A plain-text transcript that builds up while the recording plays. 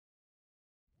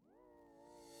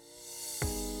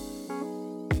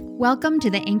Welcome to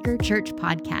the Anchor Church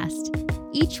podcast.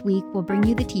 Each week, we'll bring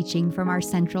you the teaching from our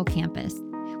central campus.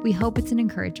 We hope it's an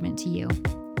encouragement to you.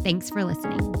 Thanks for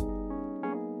listening.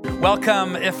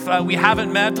 Welcome. If we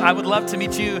haven't met, I would love to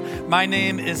meet you. My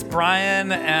name is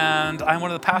Brian, and I'm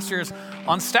one of the pastors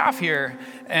on staff here.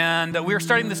 And we are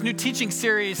starting this new teaching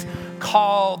series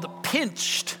called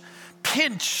Pinched.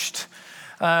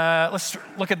 Let's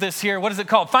look at this here. What is it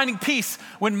called? Finding peace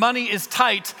when money is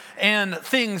tight and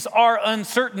things are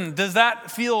uncertain. Does that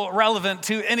feel relevant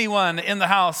to anyone in the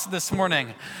house this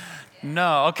morning?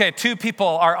 No. Okay, two people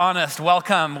are honest.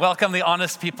 Welcome the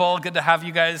honest people. Good to have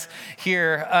you guys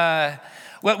here.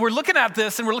 Well, we're looking at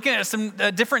this, and we're looking at some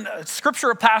different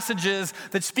scriptural passages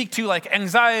that speak to like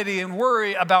anxiety and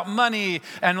worry about money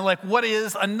and like what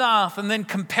is enough, and then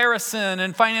comparison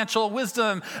and financial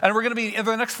wisdom. And we're going to be in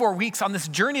the next 4 weeks on this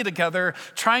journey together,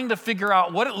 trying to figure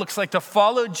out what it looks like to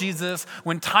follow Jesus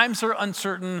when times are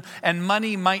uncertain and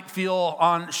money might feel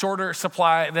on shorter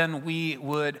supply than we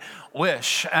would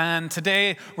wish. And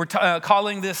today we're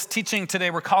calling this teaching today,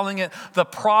 we're calling it the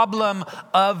problem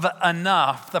of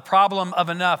enough, the problem of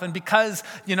enough. And because,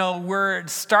 we're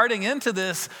starting into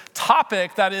this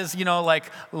topic that is,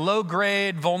 like low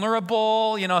grade,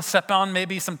 vulnerable, step on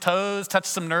maybe some toes, touch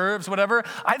some nerves, whatever,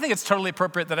 I think it's totally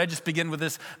appropriate that I just begin with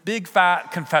this big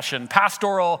fat confession,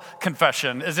 pastoral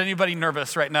confession. Is anybody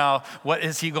nervous right now? What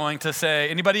is he going to say?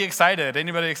 Anybody excited?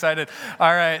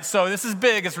 All right, so this is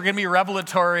big. We're going to be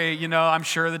revelatory. I'm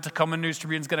sure the Tacoma News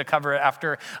Tribune is going to cover it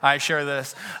after I share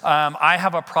this. I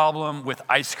have a problem with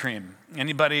ice cream.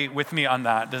 Anybody with me on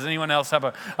that? Does anyone else have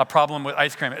a problem with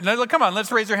ice cream? No, come on, let's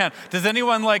raise your hand. Does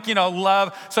anyone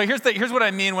love? So here's what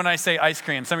I mean when I say ice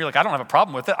cream. Some of you are like, I don't have a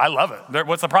problem with it. I love it.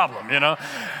 What's the problem,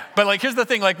 But here's the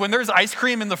thing, when there's ice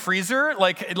cream in the freezer,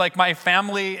 like my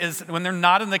family is, when they're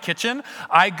not in the kitchen,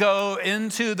 I go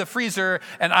into the freezer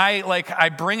and I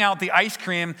bring out the ice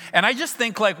cream, and I just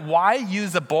think why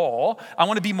use a bowl? I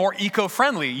want to be more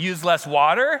eco-friendly, use less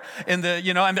water in the,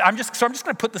 I'm just going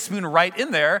to put the spoon right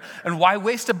in there. And why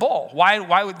waste a bowl?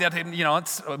 Why would that,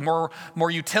 it's more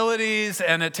utilities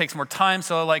and it takes more time.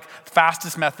 So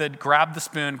fastest method, grab the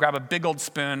spoon, grab a big old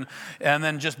spoon, and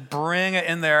then just bring it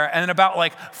in there. And then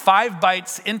about 5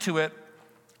 bites into it,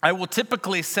 I will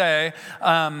typically say,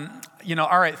 all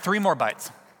right, 3 more bites.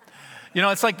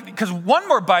 It's because one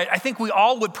more bite, I think we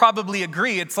all would probably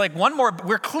agree. It's one more,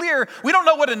 we're clear, we don't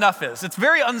know what enough is. It's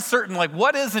very uncertain,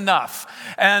 what is enough?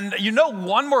 And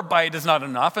one more bite is not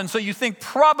enough. And so you think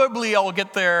probably I'll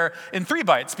get there in 3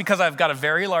 bites because I've got a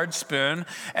very large spoon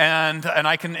and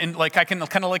I can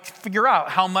kind of figure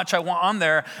out how much I want on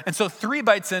there. And so 3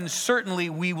 bites in, certainly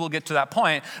we will get to that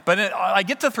point. But I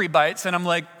get to 3 bites and I'm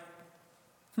like,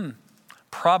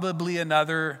 probably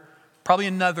another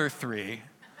 3.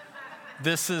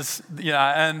 This is,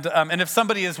 and if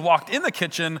somebody has walked in the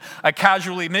kitchen, I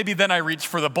casually, maybe then I reach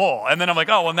for the bowl. And then I'm like,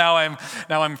 oh, well, now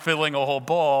I'm filling a whole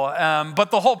bowl.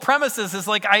 But the whole premise is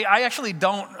I actually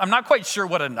I'm not quite sure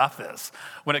what enough is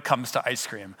when it comes to ice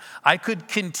cream. I could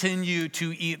continue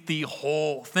to eat the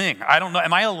whole thing. I don't know.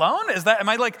 Am I alone? Is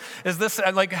this,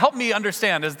 help me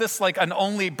understand. Is this an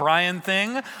only Brian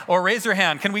thing? Or raise your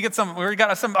hand. Can we get some,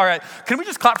 all right. Can we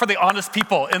just clap for the honest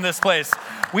people in this place?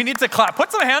 We need to clap.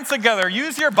 Put some hands together.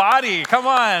 Use your body. Come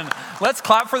on. Let's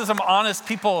clap for some honest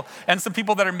people and some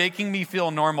people that are making me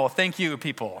feel normal. Thank you,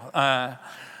 people. But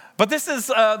this is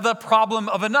the problem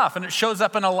of enough, and it shows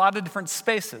up in a lot of different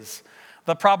spaces.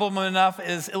 The problem of enough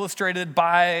is illustrated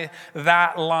by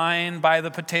that line by the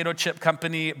potato chip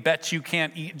company, bet you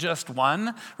can't eat just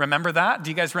one. Remember that? Do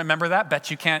you guys remember that?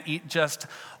 Bet you can't eat just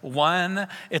one.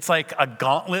 It's like a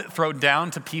gauntlet thrown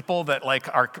down to people that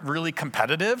are really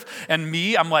competitive. And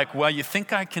me, I'm like, well, you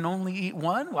think I can only eat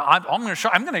one? Well, I'm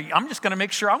just going to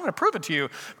make sure I'm going to prove it to you.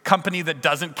 Company that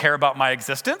doesn't care about my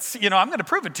existence, I'm going to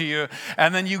prove it to you.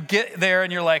 And then you get there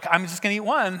and you're like, I'm just going to eat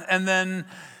one. And then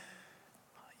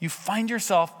you find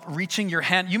yourself reaching your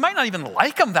hand. You might not even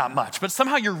like them that much, but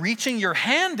somehow you're reaching your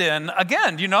hand in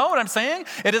again. Do you know what I'm saying?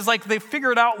 It is they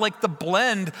figured out the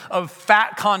blend of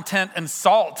fat content and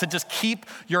salt to just keep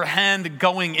your hand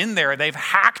going in there. They've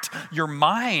hacked your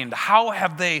mind. How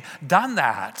have they done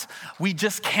that? We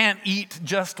just can't eat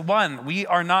just one. We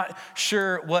are not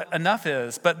sure what enough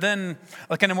is. But then,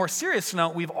 on a more serious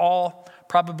note, we've all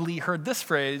probably heard this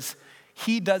phrase,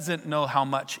 he doesn't know how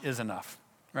much is enough,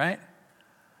 right?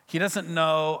 He doesn't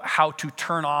know how to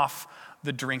turn off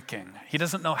the drinking. He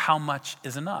doesn't know how much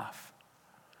is enough.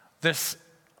 This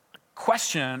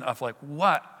question of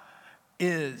what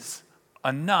is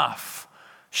enough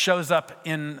shows up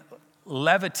in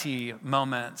levity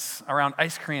moments around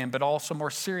ice cream, but also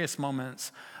more serious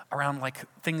moments around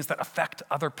things that affect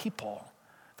other people.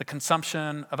 the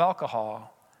consumption of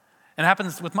alcohol. And it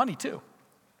happens with money too.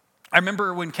 I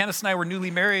remember when Candace and I were newly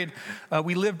married,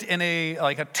 we lived in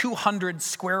a 200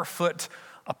 square foot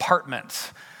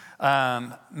apartment.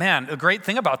 Man, the great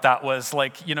thing about that was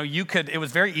it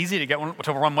was very easy to get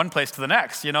to run one place to the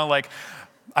next,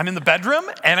 I'm in the bedroom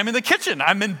and I'm in the kitchen.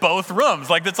 I'm in both rooms.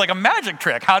 It's like a magic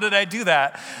trick. How did I do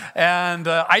that? And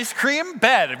ice cream,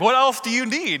 bed. What else do you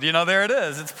need? There it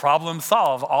is. It's problem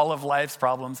solved. All of life's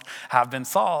problems have been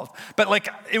solved. But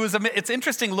it's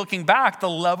interesting looking back, the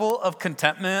level of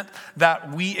contentment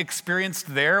that we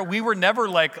experienced there. We were never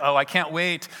I can't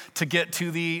wait to get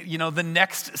to the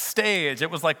next stage.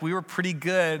 It was we were pretty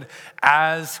good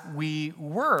as we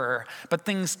were. But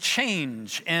things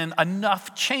change and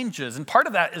enough changes. And part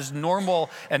of that is normal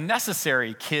and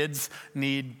necessary. Kids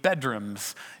need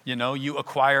bedrooms. You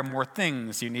acquire more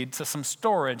things. You need some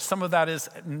storage. Some of that is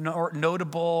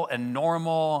notable and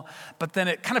normal. But then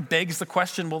it kind of begs the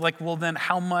question, well, then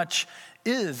how much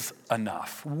is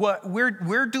enough?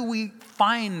 Where do we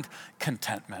find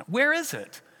contentment? Where is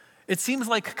it? It seems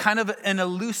like kind of an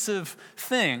elusive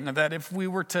thing that if we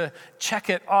were to check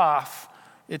it off,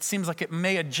 it seems like it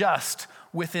may adjust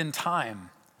within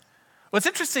time. What's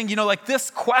interesting, this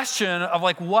question of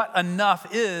what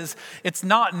enough is, it's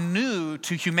not new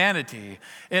to humanity.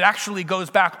 It actually goes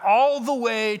back all the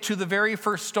way to the very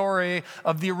first story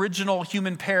of the original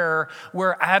human pair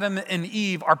where Adam and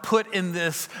Eve are put in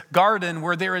this garden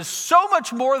where there is so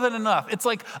much more than enough. It's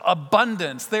like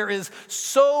abundance. There is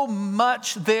so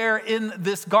much there in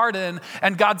this garden,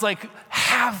 and God's like,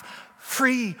 have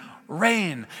free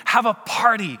reign, have a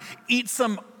party, eat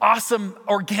some awesome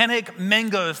organic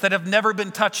mangoes that have never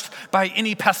been touched by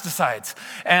any pesticides,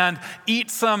 and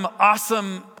eat some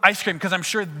awesome ice cream, because I'm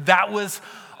sure that was,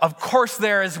 of course,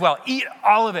 there as well. Eat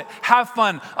all of it. Have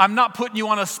fun. I'm not putting you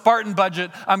on a Spartan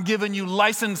budget. I'm giving you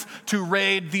license to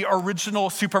raid the original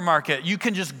supermarket. You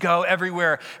can just go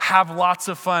everywhere, have lots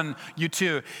of fun, you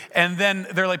too. And then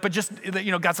they're like, but just,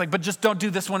 God's like, but just don't do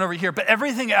this one over here. But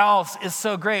everything else is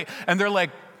so great. And they're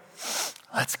like,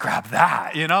 let's grab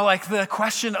that. The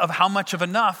question of how much of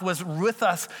enough was with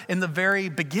us in the very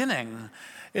beginning.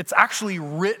 It's actually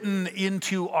written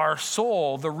into our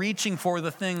soul, the reaching for the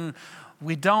thing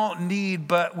we don't need,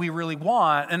 but we really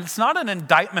want. And it's not an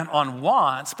indictment on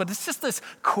wants, but it's just this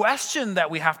question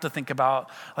that we have to think about.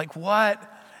 What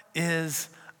is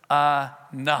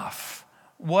enough?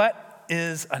 What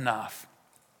is enough?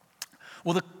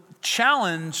 Well, the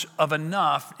challenge of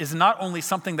enough is not only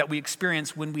something that we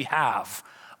experience when we have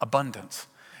abundance.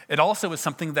 It also is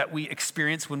something that we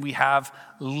experience when we have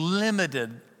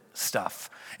limited stuff.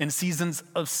 In seasons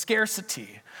of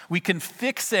scarcity, we can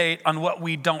fixate on what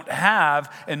we don't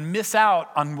have and miss out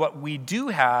on what we do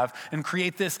have and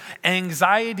create this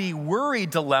anxiety, worry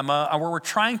dilemma where we're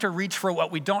trying to reach for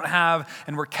what we don't have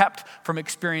and we're kept from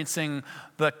experiencing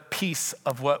the peace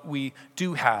of what we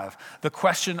do have. The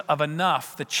question of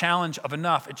enough, the challenge of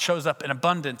enough, it shows up in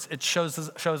abundance. It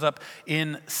shows up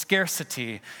in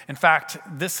scarcity. In fact,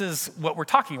 this is what we're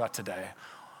talking about today.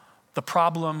 The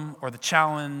problem or the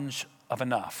challenge of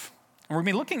enough. And we're going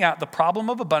to be looking at the problem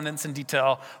of abundance in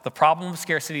detail, the problem of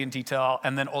scarcity in detail,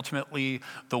 and then ultimately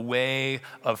the way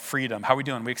of freedom. How are we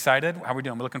doing? We excited? How are we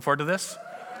doing? We looking forward to this?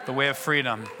 The way of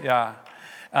freedom, yeah.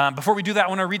 Before we do that, I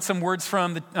want to read some words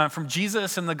from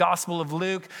Jesus in the Gospel of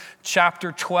Luke,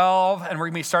 chapter 12, and we're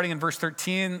going to be starting in verse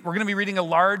 13. We're going to be reading a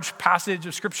large passage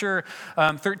of Scripture,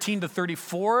 13 to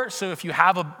 34. So if you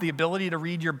have the ability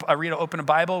to open a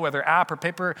Bible, whether app or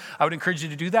paper, I would encourage you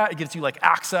to do that. It gives you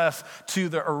access to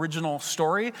the original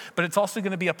story, but it's also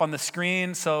going to be up on the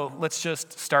screen. So let's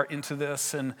just start into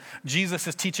this. And Jesus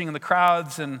is teaching in the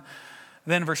crowds, and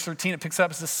then verse 13, it picks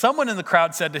up. It says, someone in the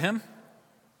crowd said to him,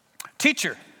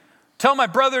 "Teacher, tell my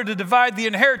brother to divide the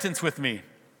inheritance with me."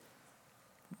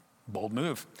 Bold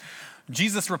move.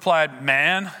 Jesus replied,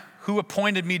 "Man, who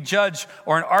appointed me judge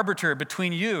or an arbiter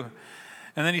between you?"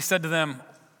 And then he said to them,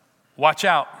 "Watch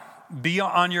out. Be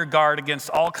on your guard against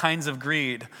all kinds of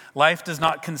greed. Life does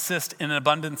not consist in an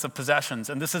abundance of possessions."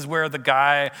 And this is where the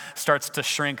guy starts to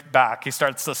shrink back. He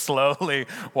starts to slowly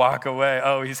walk away.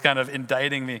 Oh, he's kind of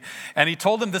indicting me. And he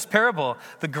told him this parable.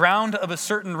 The ground of a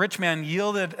certain rich man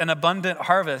yielded an abundant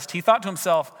harvest. He thought to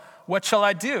himself, "What shall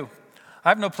I do? I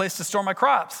have no place to store my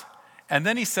crops." And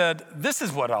then he said, "This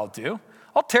is what I'll do.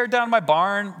 I'll tear down my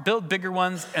barn, build bigger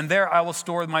ones, and there I will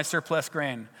store my surplus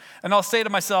grain. And I'll say to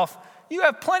myself, you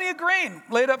have plenty of grain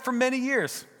laid up for many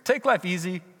years. Take life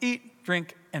easy, eat,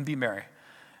 drink, and be merry."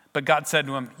 But God said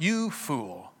to him, "You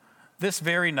fool, this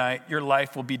very night your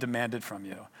life will be demanded from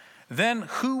you. Then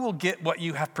who will get what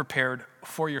you have prepared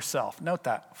for yourself?" Note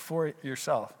that, for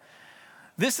yourself.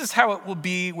 This is how it will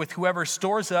be with whoever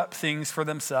stores up things for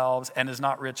themselves and is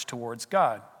not rich towards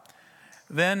God.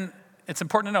 Then it's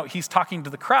important to note, he's talking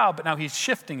to the crowd, but now he's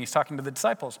shifting. He's talking to the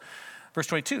disciples. Verse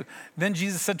 22, then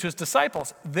Jesus said to his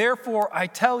disciples, therefore I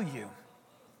tell you,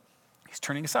 he's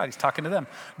turning aside, he's talking to them,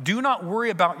 do not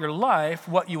worry about your life,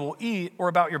 what you will eat, or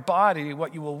about your body,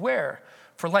 what you will wear.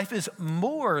 For life is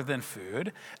more than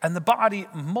food, and the body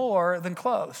more than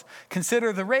clothes.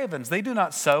 Consider the ravens. They do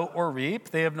not sow or reap.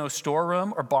 They have no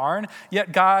storeroom or barn,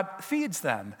 yet God feeds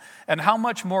them. And how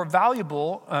much more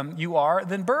valuable you are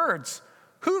than birds.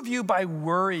 Who of you by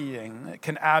worrying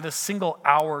can add a single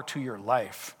hour to your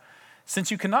life? Since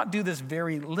you cannot do this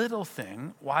very little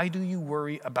thing, why do you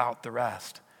worry about the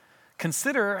rest?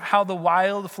 Consider how the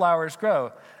wild flowers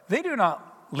grow. They do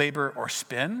not labor or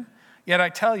spin. Yet I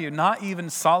tell you, not even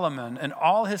Solomon in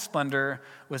all his splendor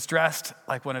was dressed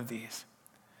like one of these.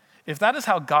 If that is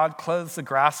how God clothes the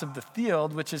grass of the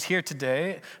field, which is here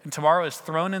today and tomorrow is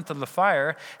thrown into the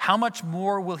fire, how much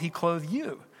more will he clothe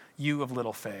you, you of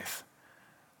little faith?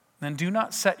 Then do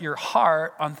not set your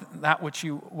heart on what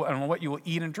you will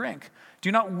eat and drink.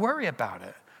 Do not worry about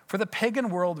it. For the pagan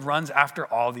world runs after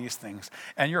all these things,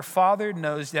 and your Father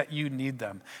knows that you need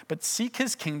them. But seek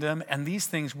his kingdom, and these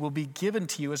things will be given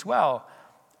to you as well.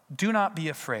 Do not be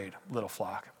afraid, little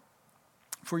flock,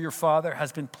 for your Father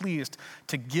has been pleased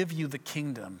to give you the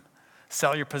kingdom.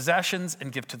 Sell your possessions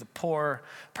and give to the poor.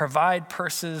 Provide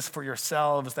purses for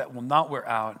yourselves that will not wear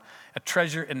out, a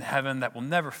treasure in heaven that will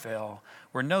never fail,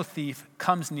 where no thief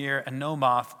comes near and no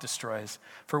moth destroys.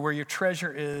 For where your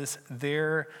treasure is,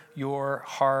 there your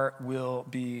heart will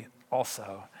be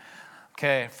also.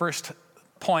 Okay, first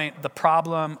point, the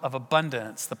problem of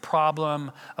abundance, the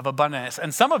problem of abundance.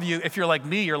 And some of you, if you're like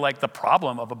me, you're like, the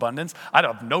problem of abundance? I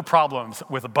have no problems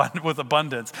with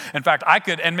abundance. In fact, I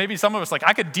could, and maybe some of us, like,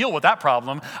 I could deal with that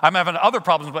problem. I'm having other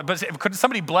problems, but could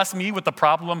somebody bless me with the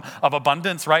problem of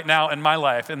abundance right now in my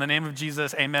life? In the name of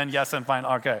Jesus, amen, yes, and fine,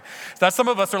 okay. So that's some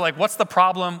of us are like, what's the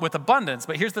problem with abundance?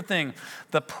 But here's the thing,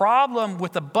 the problem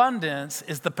with abundance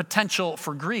is the potential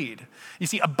for greed. You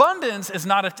see, abundance is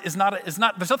not, there's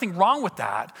nothing wrong with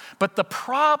that. But the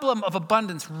problem of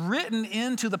abundance, written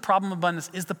into the problem of abundance,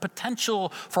 is the potential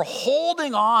for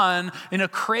holding on in a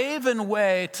craven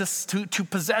way to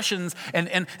possessions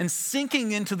and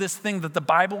sinking into this thing that the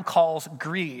Bible calls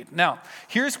greed. Now,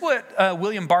 here's what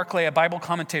William Barclay, a Bible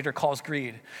commentator, calls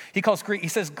greed. He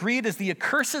says, greed is the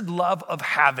accursed love of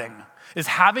having. Is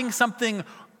having something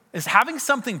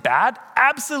bad?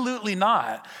 Absolutely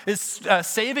not. Is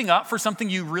saving up for something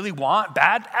you really want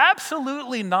bad?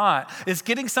 Absolutely not. Is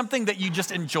getting something that you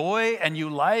just enjoy and you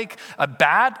like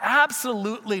bad?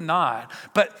 Absolutely not.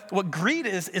 But what greed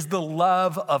is the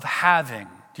love of having.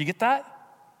 Do you get that?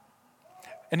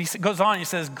 And he goes on, he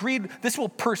says, greed, this will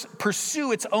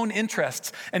pursue its own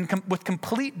interests and with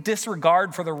complete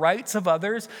disregard for the rights of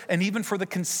others and even for the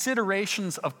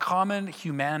considerations of common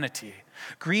humanity.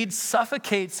 Greed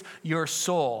suffocates your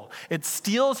soul. It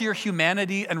steals your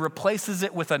humanity and replaces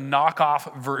it with a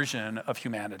knockoff version of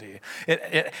humanity.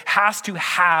 It has to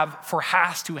have for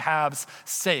has to have's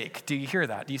sake. Do you hear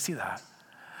that? Do you see that?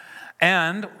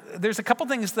 And there's a couple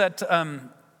things that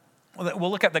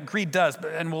we'll look at that greed does,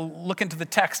 and we'll look into the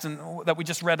text and that we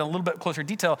just read in a little bit closer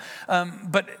detail.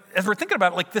 But as we're thinking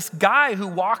about it, like this guy who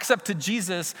walks up to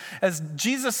Jesus, as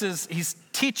Jesus he's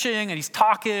teaching and he's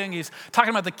talking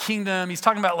about the kingdom, he's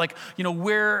talking about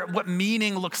what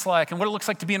meaning looks like and what it looks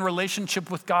like to be in relationship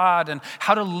with God and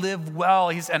how to live well,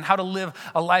 and how to live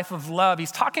a life of love.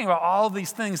 He's talking about all of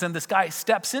these things, and this guy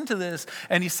steps into this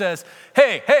and he says,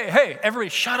 hey, everybody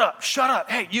shut up.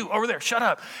 Hey, you over there, shut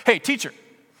up. Hey, teacher,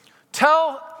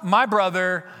 tell my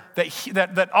brother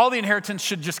that all the inheritance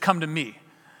should just come to me.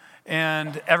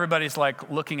 And everybody's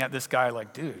like looking at this guy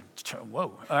like, dude,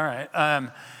 whoa, all right.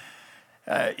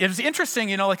 It was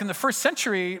interesting, like in the first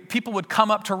century, people would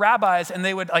come up to rabbis and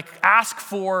they would ask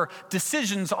for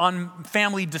decisions on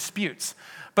family disputes.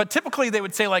 But typically they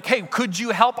would say hey, could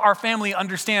you help our family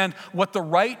understand what the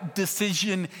right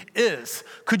decision is?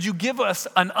 Could you give us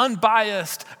an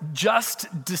unbiased,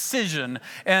 just decision?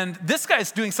 And this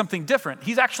guy's doing something different.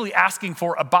 He's actually asking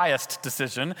for a biased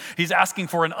decision. He's asking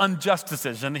for an unjust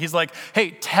decision. He's like,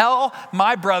 hey, tell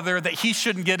my brother that he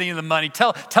shouldn't get any of the money.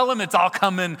 Tell him it's all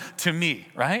coming to me,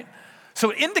 right? So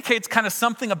it indicates kind of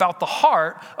something about the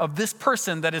heart of this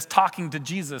person that is talking to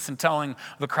Jesus and telling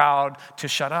the crowd to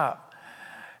shut up.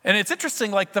 And it's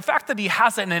interesting, the fact that he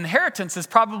has an inheritance is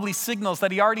probably signals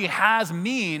that he already has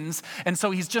means, and so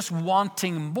he's just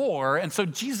wanting more. And so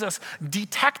Jesus,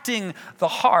 detecting the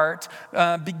heart,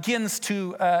 begins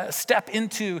to step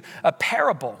into a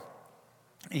parable.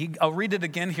 I'll read it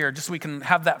again here just so we can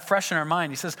have that fresh in our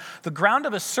mind. He says, the ground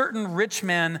of a certain rich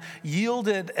man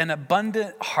yielded an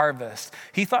abundant harvest.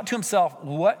 He thought to himself,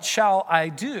 what shall I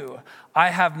do? I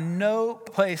have no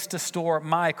place to store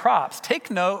my crops. Take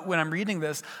note when I'm reading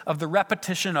this of the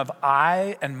repetition of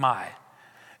I and my.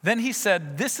 Then he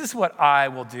said, this is what I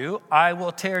will do. I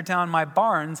will tear down my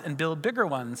barns and build bigger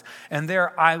ones, and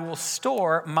there I will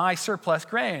store my surplus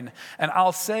grain. And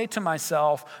I'll say to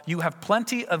myself, you have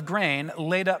plenty of grain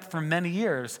laid up for many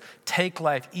years. Take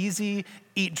life easy,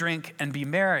 eat, drink, and be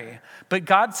merry. But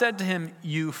God said to him,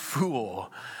 you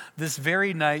fool, this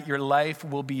very night your life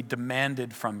will be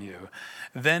demanded from you.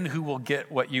 Then who will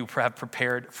get what you have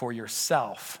prepared for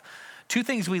yourself? Two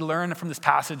things we learn from this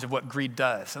passage of what greed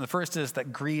does. And the first is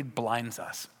that greed blinds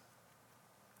us.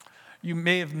 You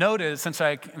may have noticed, since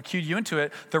I cued you into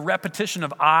it, the repetition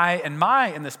of I and my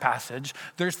in this passage.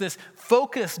 There's this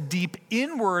focus deep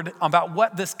inward about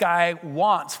what this guy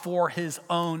wants for his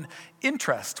own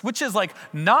interest, which is like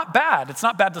not bad. It's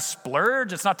not bad to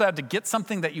splurge. It's not bad to get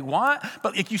something that you want.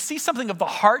 But if you see something of the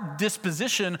heart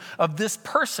disposition of this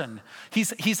person,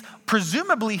 he's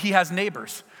presumably he has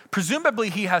neighbors. Presumably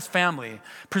he has family.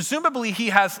 Presumably he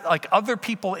has like other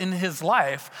people in his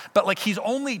life, but like he's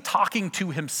only talking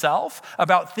to himself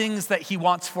about things that he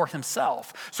wants for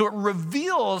himself. So it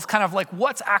reveals kind of like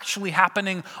what's actually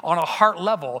happening on a heart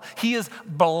level. He is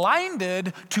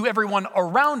blinded to everyone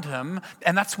around him,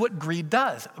 and that's what greed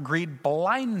does. Greed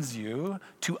blinds you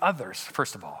to others,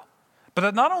 first of all. But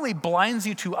it not only blinds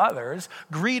you to others,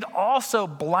 greed also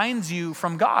blinds you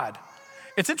from God.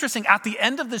 It's interesting, at the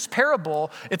end of this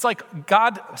parable, it's like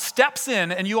God steps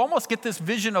in and you almost get this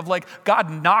vision of like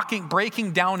God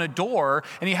breaking down a door,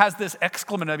 and he has this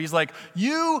exclamation. He's like,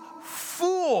 you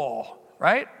fool,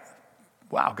 right?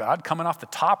 Wow, God coming off the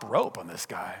top rope on this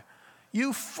guy.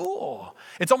 You fool.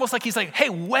 It's almost like he's like, hey,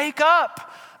 wake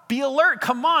up, be alert,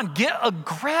 come on, get a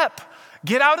grip.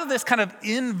 Get out of this kind of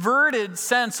inverted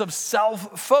sense of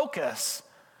self-focus,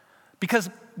 because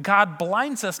God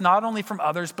blinds us not only from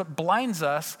others, but blinds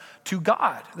us to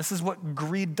God. This is what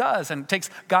greed does. And it takes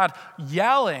God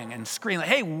yelling and screaming,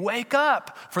 hey, wake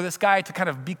up, for this guy to kind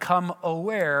of become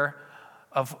aware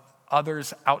of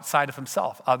others outside of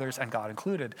himself, others and God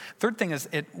included. Third thing is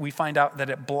we find out that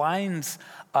it blinds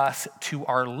us to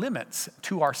our limits,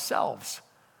 to ourselves.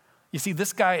 You see,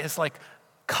 this guy is like,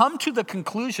 come to the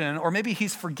conclusion, or maybe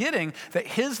he's forgetting that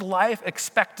his life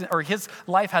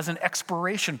has an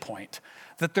expiration point,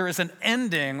 that there is an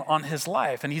ending on his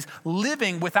life, and he's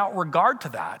living without regard to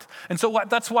that. And so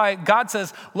that's why God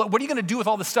says, look, what are you going to do with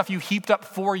all the stuff you heaped up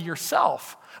for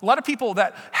yourself? A lot of people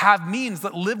that have means,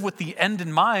 that live with the end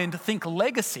in mind, think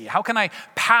legacy. How can I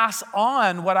pass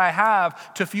on what I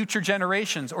have to future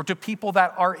generations or to people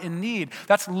that are in need?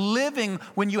 That's living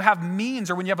when you have means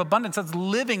or when you have abundance. That's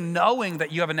living knowing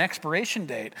that you have an expiration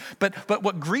date. But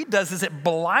what greed does is it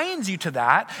blinds you to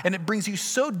that, and it brings you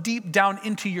so deep down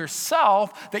into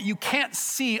yourself that you can't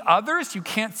see others, you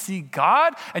can't see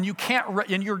God, and you can't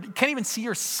even see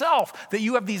yourself, that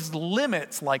you have these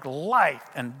limits like life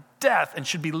and death, and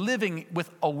should be living with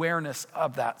awareness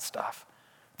of that stuff.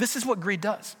 This is what greed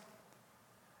does.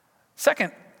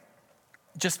 Second,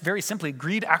 just very simply,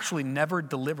 greed actually never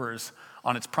delivers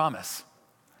on its promise.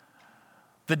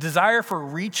 The desire for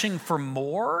reaching for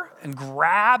more and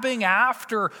grabbing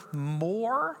after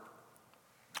more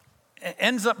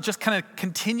ends up just kind of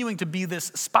continuing to be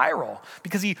this spiral,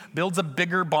 because he builds a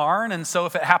bigger barn, and so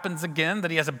if it happens again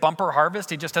that he has a bumper harvest,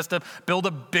 he just has to build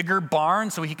a bigger barn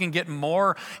so he can get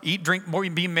more eat, drink, more,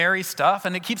 be merry stuff,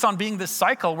 and it keeps on being this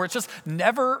cycle where it's just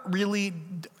never really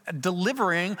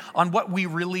delivering on what we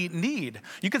really need.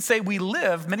 You could say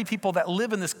many people that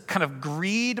live in this kind of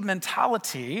greed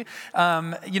mentality,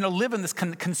 live in this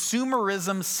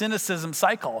consumerism, cynicism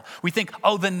cycle. We think,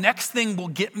 the next thing will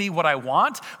get me what I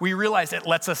want. We realize it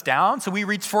lets us down, so we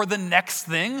reach for the next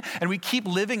thing, and we keep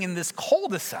living in this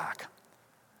cul-de-sac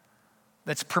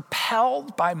that's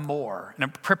propelled by more,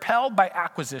 and propelled by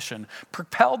acquisition,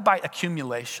 propelled by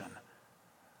accumulation.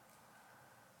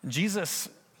 Jesus,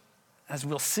 as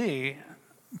we'll see,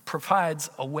 provides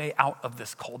a way out of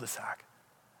this cul-de-sac.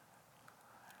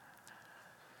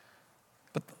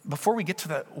 But before we get to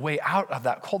the way out of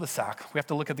that cul-de-sac, we have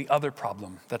to look at the other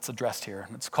problem that's addressed here.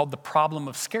 It's called the problem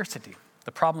of scarcity.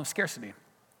 The problem of scarcity.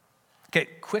 Okay,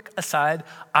 quick aside,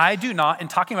 I do not, in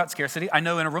talking about scarcity, I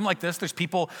know in a room like this, there's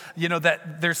people,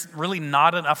 that there's really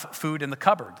not enough food in the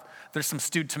cupboard. There's some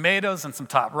stewed tomatoes and some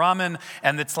top ramen,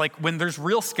 and it's like when there's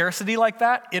real scarcity like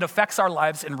that, it affects our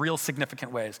lives in real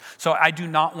significant ways. So I do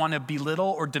not want to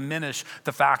belittle or diminish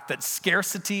the fact that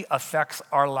scarcity affects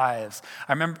our lives.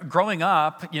 I remember growing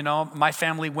up, my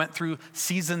family went through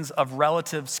seasons of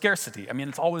relative scarcity. I mean,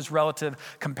 it's always relative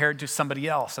compared to somebody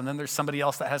else, and then there's somebody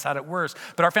else that has had it worse.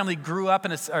 But our family grew up,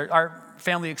 and our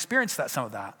family experienced some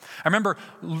of that. I remember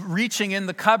reaching in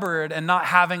the cupboard and not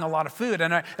having a lot of food,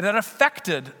 and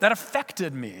that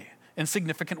affected me in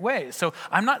significant ways. So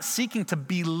I'm not seeking to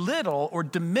belittle or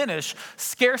diminish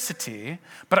scarcity,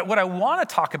 but what I want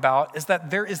to talk about is that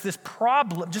there is this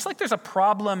problem, just like there's a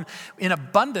problem in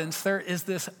abundance, there is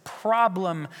this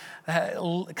problem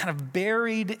kind of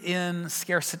buried in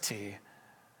scarcity.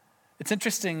 It's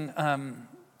interesting,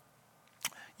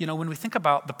 when we think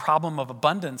about the problem of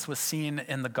abundance was seen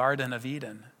in the Garden of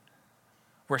Eden,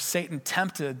 where Satan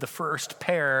tempted the first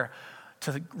pair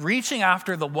to reaching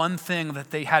after the one thing that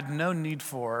they had no need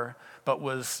for, but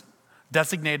was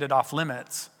designated off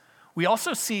limits. We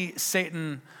also see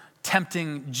Satan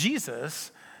tempting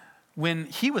Jesus when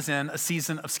he was in a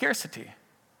season of scarcity.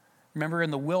 Remember in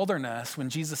the wilderness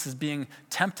when Jesus is being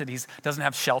tempted, he doesn't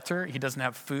have shelter, he doesn't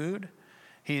have food,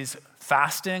 he's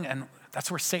fasting, and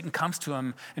that's where Satan comes to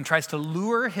him and tries to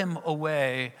lure him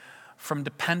away from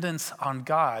dependence on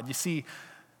God. You see,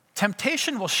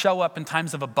 temptation will show up in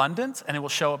times of abundance and it will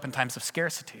show up in times of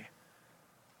scarcity.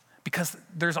 Because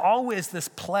there's always this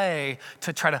play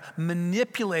to try to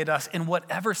manipulate us in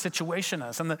whatever situation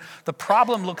is. And the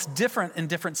problem looks different in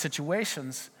different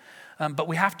situations, but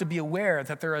we have to be aware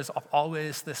that there is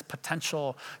always this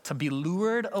potential to be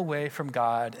lured away from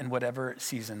God in whatever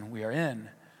season we are in.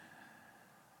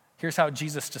 Here's how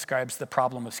Jesus describes the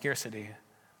problem of scarcity.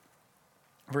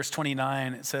 Verse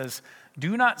 29, it says,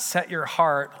 "Do not set your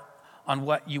heart on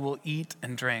what you will eat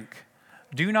and drink.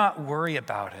 Do not worry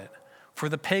about it, for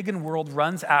the pagan world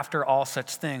runs after all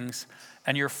such things,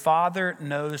 and your Father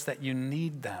knows that you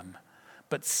need them.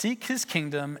 But seek his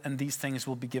kingdom, and these things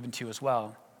will be given to you as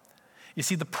well." You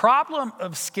see, the problem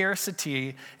of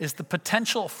scarcity is the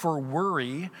potential for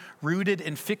worry rooted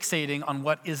in fixating on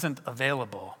what isn't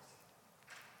available.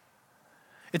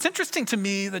 It's interesting to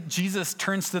me that Jesus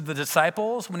turns to the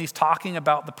disciples when he's talking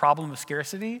about the problem of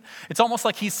scarcity. It's almost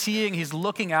like he's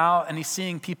looking out and he's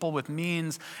seeing people with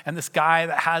means and this guy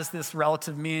that has this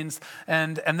relative means.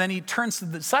 And then he turns to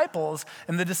the disciples,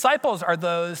 and the disciples are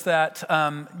those that,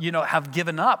 have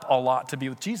given up a lot to be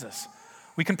with Jesus.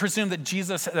 We can presume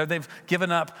that they've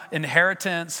given up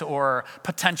inheritance or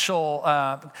potential,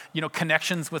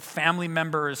 connections with family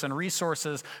members and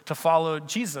resources to follow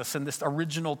Jesus and this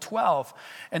original 12.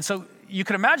 And so you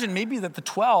can imagine maybe that the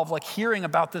 12, hearing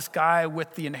about this guy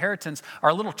with the inheritance, are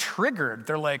a little triggered.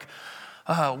 They're like,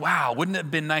 oh, wow, wouldn't it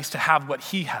have been nice to have what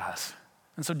he has?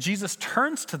 And so Jesus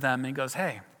turns to them and he goes,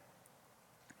 hey,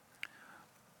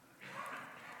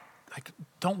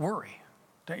 don't worry.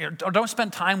 Don't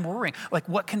spend time worrying.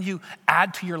 What can you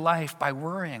add to your life by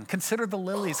worrying? Consider the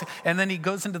lilies. And then he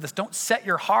goes into this. Don't set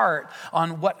your heart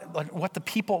on what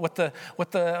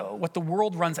the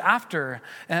world runs after.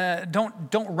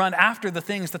 Don't run after the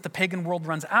things that the pagan world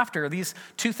runs after. These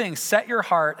two things, set your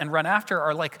heart and run after,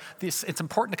 are like this. It's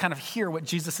important to kind of hear what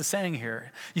Jesus is saying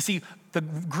here. You see, the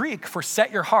Greek for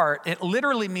set your heart, it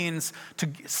literally means to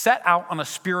set out on a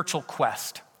spiritual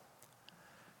quest.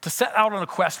 To set out on a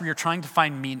quest where you're trying to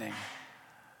find meaning,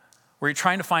 where you're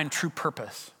trying to find true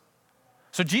purpose.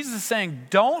 So Jesus is saying,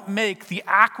 don't make the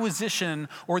acquisition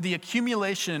or the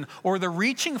accumulation or the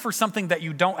reaching for something that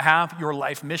you don't have your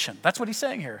life mission. That's what he's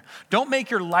saying here. Don't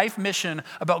make your life mission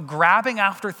about grabbing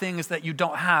after things that you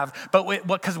don't have.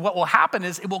 Because what will happen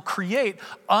is it will create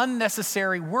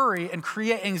unnecessary worry and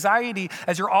create anxiety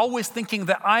as you're always thinking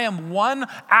that I am one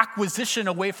acquisition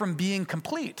away from being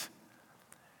complete.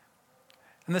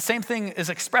 And the same thing is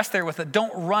expressed there with a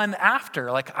don't run after.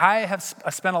 I have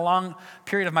spent a long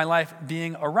period of my life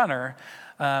being a runner,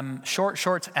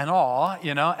 shorts and all,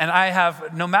 and I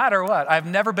have, no matter what, I've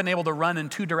never been able to run in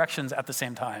two directions at the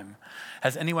same time.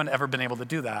 Has anyone ever been able to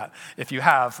do that? If you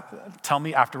have, tell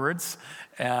me afterwards,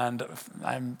 and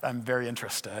I'm very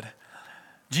interested.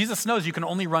 Jesus knows you can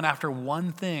only run after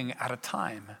one thing at a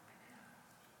time.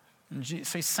 So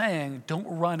he's saying, don't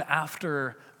run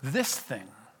after this thing.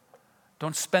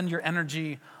 Don't spend your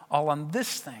energy all on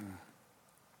this thing.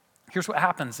 Here's what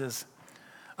happens is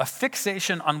a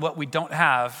fixation on what we don't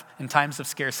have in times of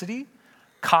scarcity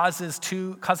causes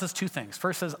two things.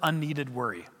 First is unneeded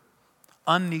worry.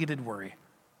 Unneeded worry.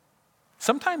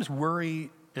 Sometimes worry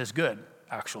is good,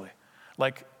 actually.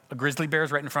 Like a grizzly bear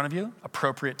is right in front of you,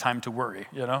 appropriate time to worry,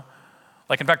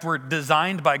 Like, in fact, we're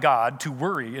designed by God to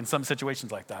worry in some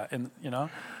situations like that, and,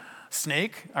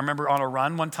 Snake, I remember on a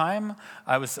run one time,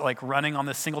 I was like running on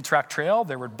this single track trail.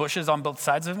 There were bushes on both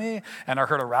sides of me, and I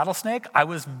heard a rattlesnake. I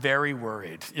was very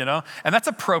worried, And that's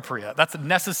appropriate. That's a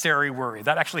necessary worry.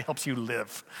 That actually helps you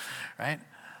live, right?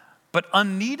 But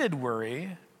unneeded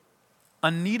worry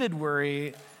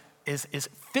is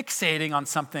fixating on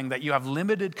something that you have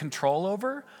limited control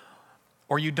over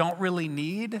or you don't really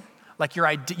need. Like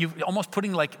you're almost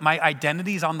putting like my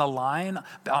identity's on the line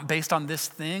based on this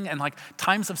thing, and like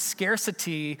times of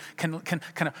scarcity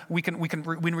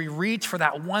when we reach for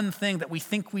that one thing that we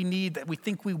think we need, that we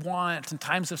think we want, in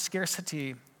times of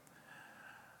scarcity,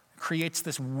 creates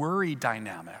this worry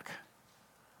dynamic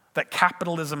that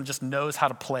capitalism just knows how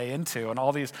to play into, and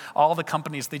all the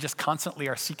companies, they just constantly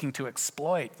are seeking to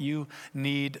exploit. You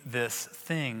need this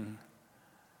thing.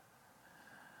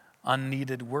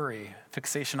 Unneeded worry,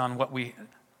 fixation on what we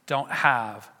don't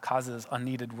have causes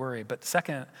unneeded worry. But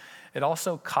second,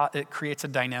 it creates a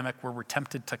dynamic where we're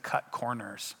tempted to cut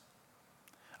corners.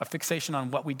 A fixation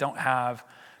on what we don't have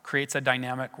creates a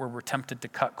dynamic where we're tempted to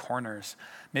cut corners.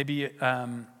 Maybe, if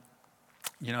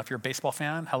you're a baseball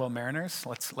fan, hello Mariners,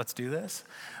 let's do this.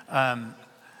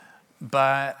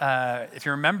 But if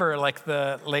you remember, like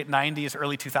the late 90s,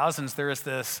 early 2000s, there was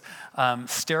this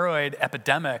steroid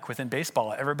epidemic within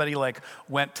baseball. Everybody like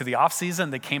went to the off season,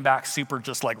 they came back super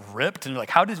just like ripped, and you're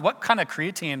like, what kind of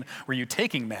creatine were you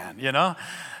taking, man?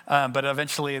 But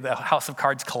eventually the house of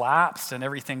cards collapsed and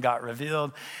everything got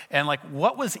revealed. And like,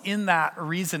 what was in that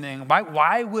reasoning?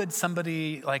 Why would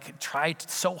somebody like try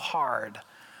so hard?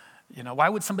 Why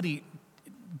would somebody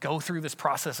go through this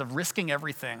process of risking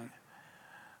everything?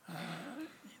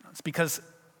 It's because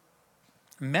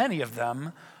many of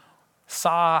them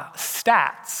saw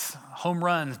stats, home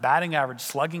runs, batting average,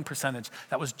 slugging percentage,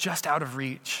 that was just out of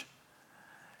reach.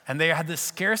 And they had this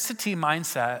scarcity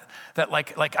mindset that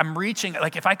like I'm reaching,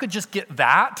 like if I could just get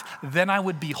that, then I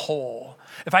would be whole.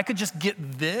 If I could just get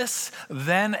this,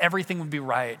 then everything would be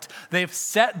right. They've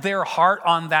set their heart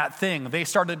on that thing. They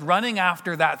started running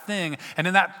after that thing. And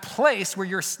in that place where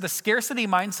the scarcity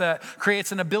mindset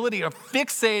creates an ability of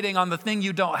fixating on the thing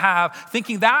you don't have,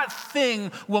 thinking that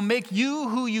thing will make you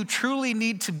who you truly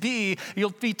need to be,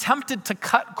 you'll be tempted to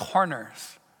cut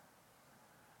corners.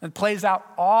 It plays out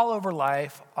all over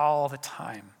life all the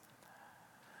time.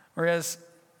 Whereas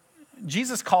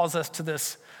Jesus calls us to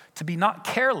this, to be not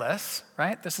careless,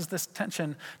 right? This is this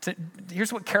tension.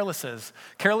 Here's what careless is.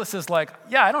 Careless is like,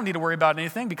 yeah, I don't need to worry about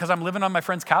anything because I'm living on my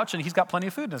friend's couch and he's got plenty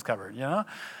of food in his cupboard, We're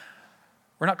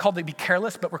not called to be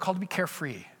careless, but we're called to be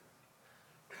carefree.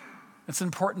 It's an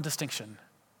important distinction.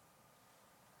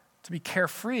 To be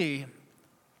carefree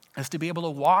is to be able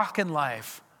to walk in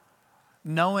life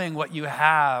knowing what you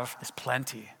have is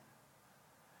plenty.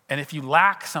 And if you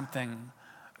lack something,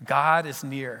 God is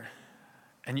near.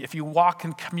 And if you walk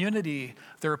in community,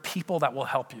 there are people that will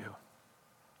help you.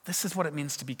 This is what it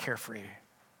means to be carefree.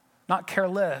 Not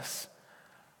careless,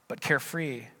 but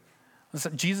carefree.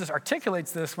 So Jesus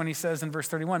articulates this when he says in verse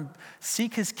 31,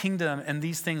 seek his kingdom and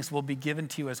these things will be given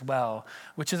to you as well,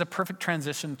 which is a perfect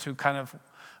transition to kind of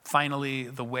finally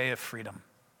the way of freedom.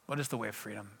 What is the way of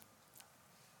freedom?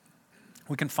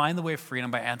 We can find the way of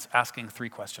freedom by asking three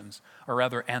questions, or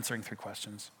rather answering three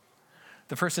questions.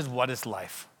 The first is, what is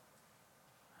life?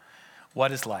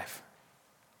 What is life?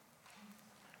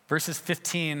 Verse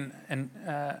 15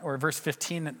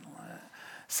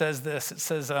 says this. It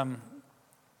says,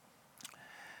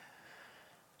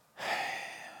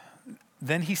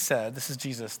 then he said, this is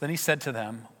Jesus, then he said to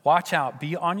them, watch out,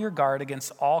 be on your guard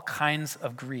against all kinds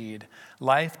of greed.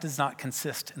 Life does not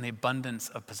consist in the abundance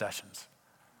of possessions.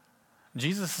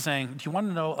 Jesus is saying, do you want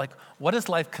to know, like, what does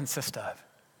life consist of?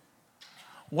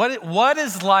 What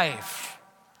is life?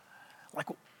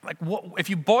 What, if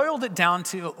you boiled it down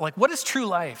to, like, what is true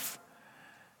life?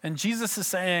 And Jesus is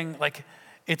saying, like,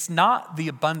 it's not the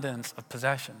abundance of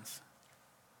possessions.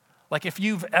 Like, if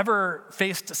you've ever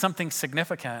faced something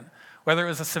significant, whether it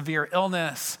was a severe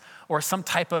illness or some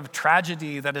type of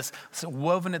tragedy that has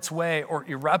woven its way or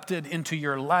erupted into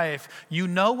your life, you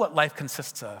know what life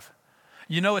consists of.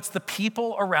 It's the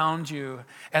people around you,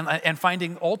 and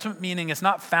finding ultimate meaning is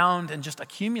not found in just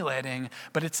accumulating,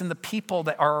 but it's in the people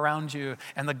that are around you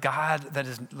and the God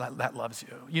that loves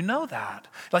you. You know that.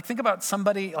 Like, think about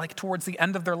somebody like towards the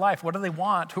end of their life. What do they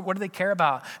want? What do they care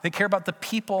about? They care about the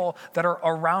people that are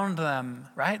around them,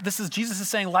 right? Jesus is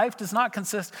saying life does not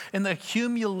consist in the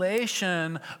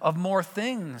accumulation of more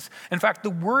things. In fact, the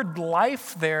word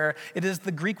life there, it is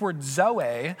the Greek word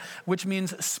zoe, which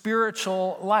means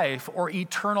spiritual life or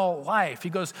eternal life. He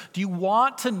goes, do you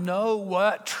want to know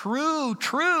what true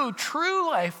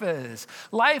life is?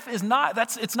 Life is not,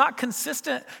 it's not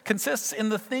consists in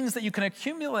the things that you can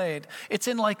accumulate. It's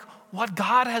in like what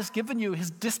God has given you, his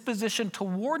disposition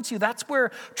towards you. That's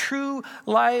where true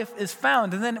life is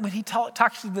found. And then when he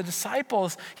talks to the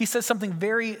disciples, he says something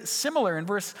very similar in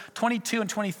verse 22 and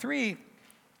 23.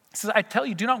 He says, I tell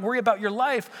you, do not worry about your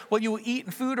life, what you will eat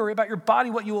in food, or about your body,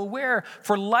 what you will wear.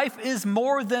 For life is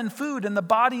more than food, and the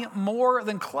body more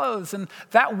than clothes. And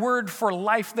that word for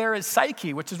life there is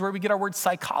psyche, which is where we get our word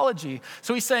psychology.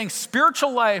 So he's saying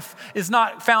spiritual life is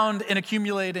not found in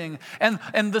accumulating. And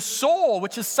the soul,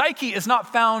 which is psyche, is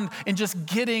not found in just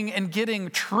getting and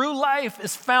getting. True life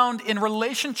is found in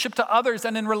relationship to others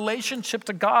and in relationship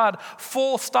to God.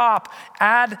 Full stop.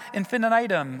 Ad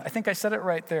infinitum. I think I said it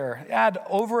right there. Ad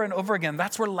over and over again.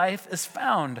 That's where life is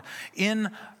found,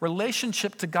 in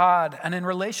relationship to God and in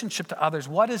relationship to others.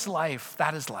 What is life?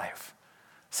 That is life.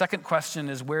 Second question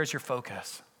is, where's your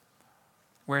focus?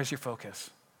 Where's your focus?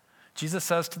 Jesus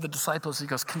says to the disciples, he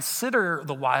goes, consider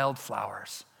the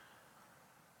wildflowers.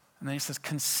 And then he says,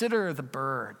 consider the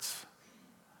birds.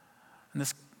 And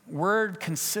this word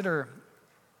consider,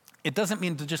 it doesn't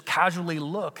mean to just casually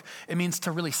look. It means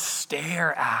to really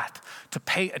stare at, to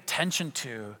pay attention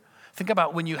to. Think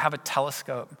about when you have a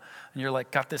telescope and you're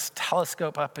like got this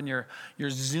telescope up and you're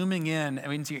zooming in. It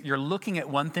means you're looking at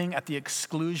one thing at the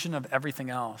exclusion of everything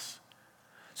else.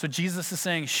 So Jesus is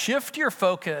saying, shift your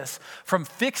focus from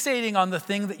fixating on the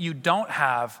thing that you don't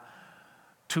have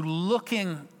to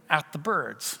looking at the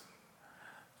birds,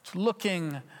 to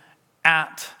looking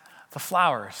at the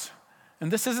flowers.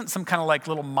 And this isn't some kind of like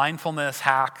little mindfulness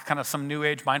hack, kind of some new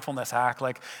age mindfulness hack,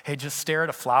 like, hey, just stare at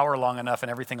a flower long enough and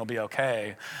everything will be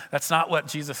okay. That's not what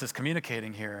Jesus is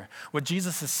communicating here. What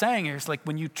Jesus is saying here is like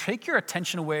when you take your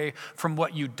attention away from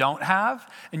what you don't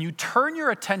have and you turn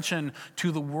your attention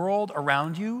to the world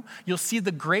around you, you'll see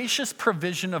the gracious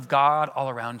provision of God all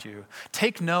around you.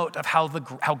 Take note of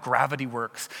how gravity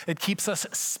works. It keeps us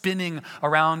spinning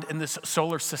around in this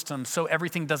solar system so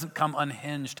everything doesn't come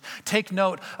unhinged. Take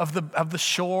note of the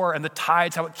shore and the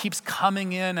tides, how it keeps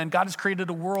coming in. And God has created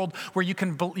a world where you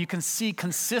can see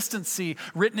consistency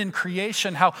written in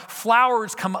creation, how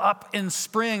flowers come up in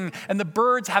spring and the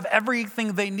birds have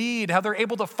everything they need, how they're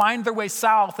able to find their way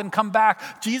south and come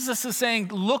back. Jesus is saying,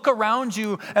 look around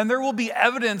you and there will be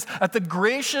evidence at the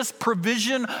gracious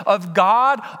provision of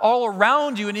God all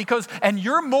around you. And he goes, and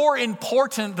you're more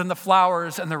important than the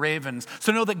flowers and the ravens.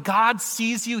 So know that God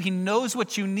sees you. He knows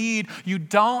what you need. You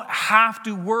don't have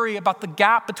to worry about the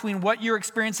gap between what you're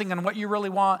experiencing and what you really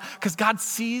want, because God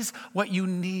sees what you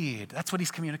need. That's what he's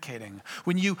communicating.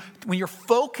 When your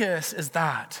focus is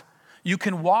that, you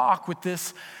can walk with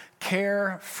this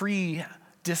carefree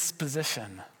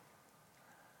disposition.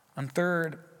 And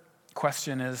third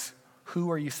question is,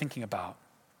 who are you thinking about?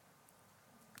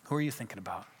 Who are you thinking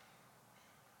about?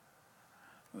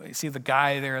 You see the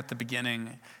guy there at the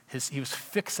beginning, he was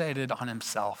fixated on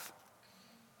himself.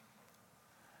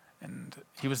 And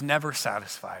he was never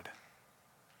satisfied.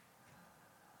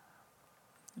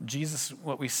 Jesus,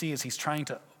 what we see is he's trying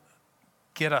to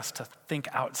get us to think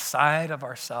outside of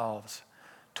ourselves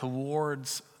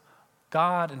towards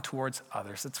God and towards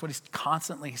others. That's what he's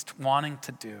constantly wanting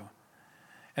to do.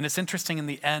 And it's interesting in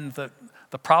the end, the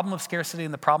problem of scarcity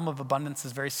and the problem of abundance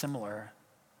is very similar.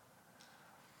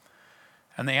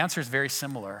 And the answer is very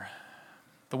similar.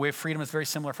 The way of freedom is very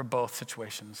similar for both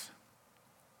situations.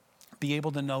 Be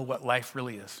able to know what life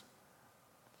really is.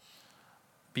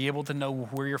 Be able to know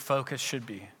where your focus should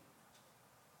be.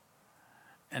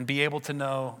 And be able to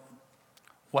know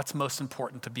what's most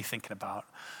important to be thinking about.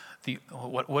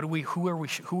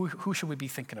 Who should we be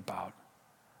thinking about?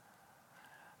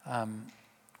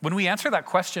 When we answer that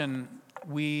question,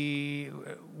 we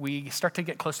start to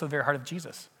get close to the very heart of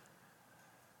Jesus.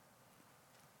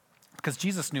 Because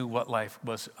Jesus knew what life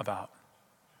was about.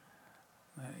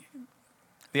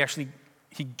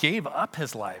 He gave up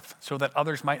his life so that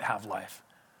others might have life.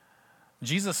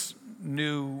 Jesus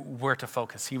knew where to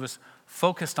focus. He was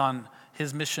focused on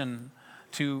his mission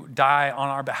to die on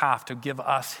our behalf, to give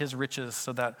us his riches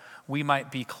so that we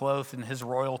might be clothed in his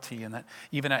royalty, and that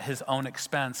even at his own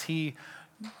expense, he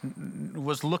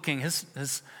was looking,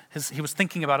 he was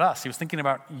thinking about us. He was thinking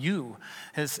about you.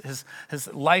 His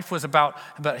life was about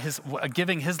his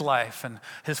giving his life, and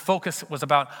his focus was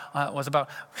about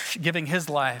giving his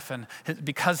life, and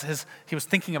because he was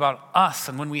thinking about us.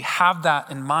 And when we have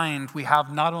that in mind, we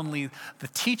have not only the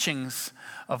teachings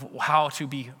of how to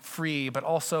be free, but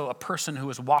also a person who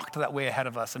has walked that way ahead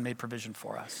of us and made provision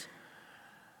for us.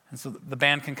 And so the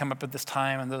band can come up at this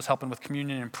time, and those helping with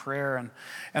communion and prayer.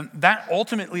 And that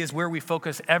ultimately is where we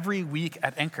focus every week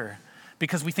at Anchor,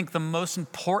 because we think the most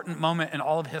important moment in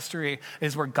all of history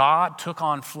is where God took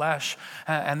on flesh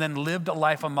and then lived a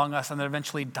life among us and then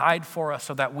eventually died for us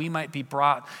so that we might be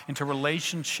brought into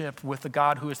relationship with the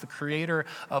God who is the creator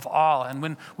of all.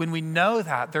 And when we know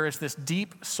that, there is this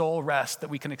deep soul rest that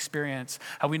we can experience.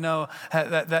 How we know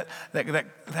that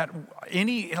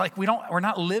we're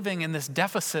not living in this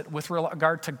deficit with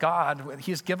regard to God.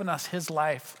 He has given us his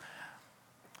life.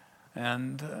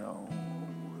 And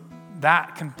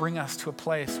that can bring us to a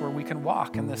place where we can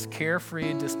walk in this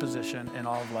carefree disposition in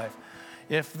all of life.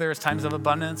 If there's times of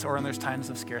abundance or when there's times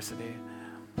of scarcity.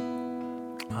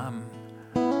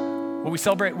 What we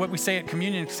celebrate, what we say at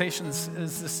communion stations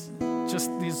is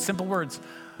just these simple words.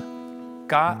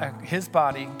 God, his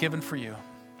body given for you.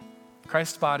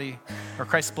 Christ's body, or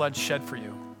Christ's blood shed for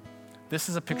you. This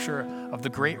is a picture of the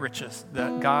great riches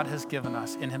that God has given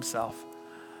us in himself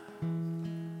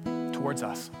towards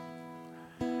us.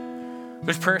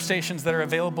 There's prayer stations that are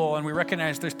available, and we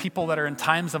recognize there's people that are in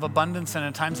times of abundance and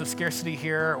in times of scarcity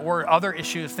here, or other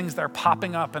issues, things that are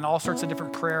popping up, and all sorts of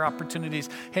different prayer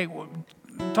opportunities. Hey,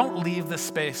 don't leave this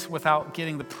space without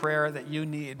getting the prayer that you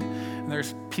need. And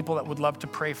there's people that would love to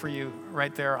pray for you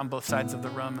right there on both sides of the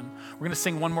room. And we're going to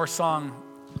sing one more song.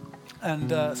 And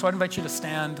so I'd invite you to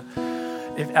stand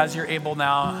as you're able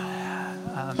now.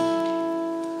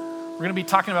 We're going to be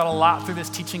talking about a lot through this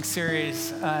teaching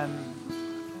series.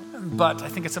 But I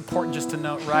think it's important just to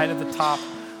note right at the top,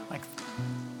 like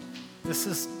this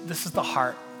is the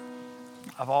heart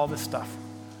of all this stuff.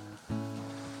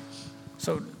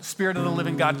 So Spirit of the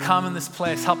living God, come in this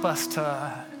place. Help us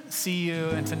to see you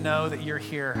and to know that you're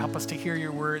here. Help us to hear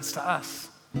your words to us.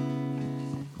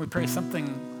 We pray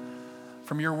something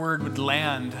from your word would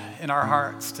land in our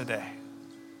hearts today.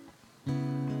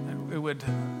 It would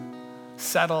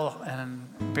settle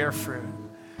and bear fruit.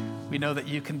 We know that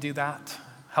you can do that.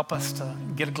 Help us to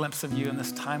get a glimpse of you in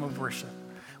this time of worship.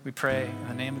 We pray in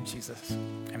the name of Jesus.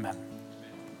 Amen.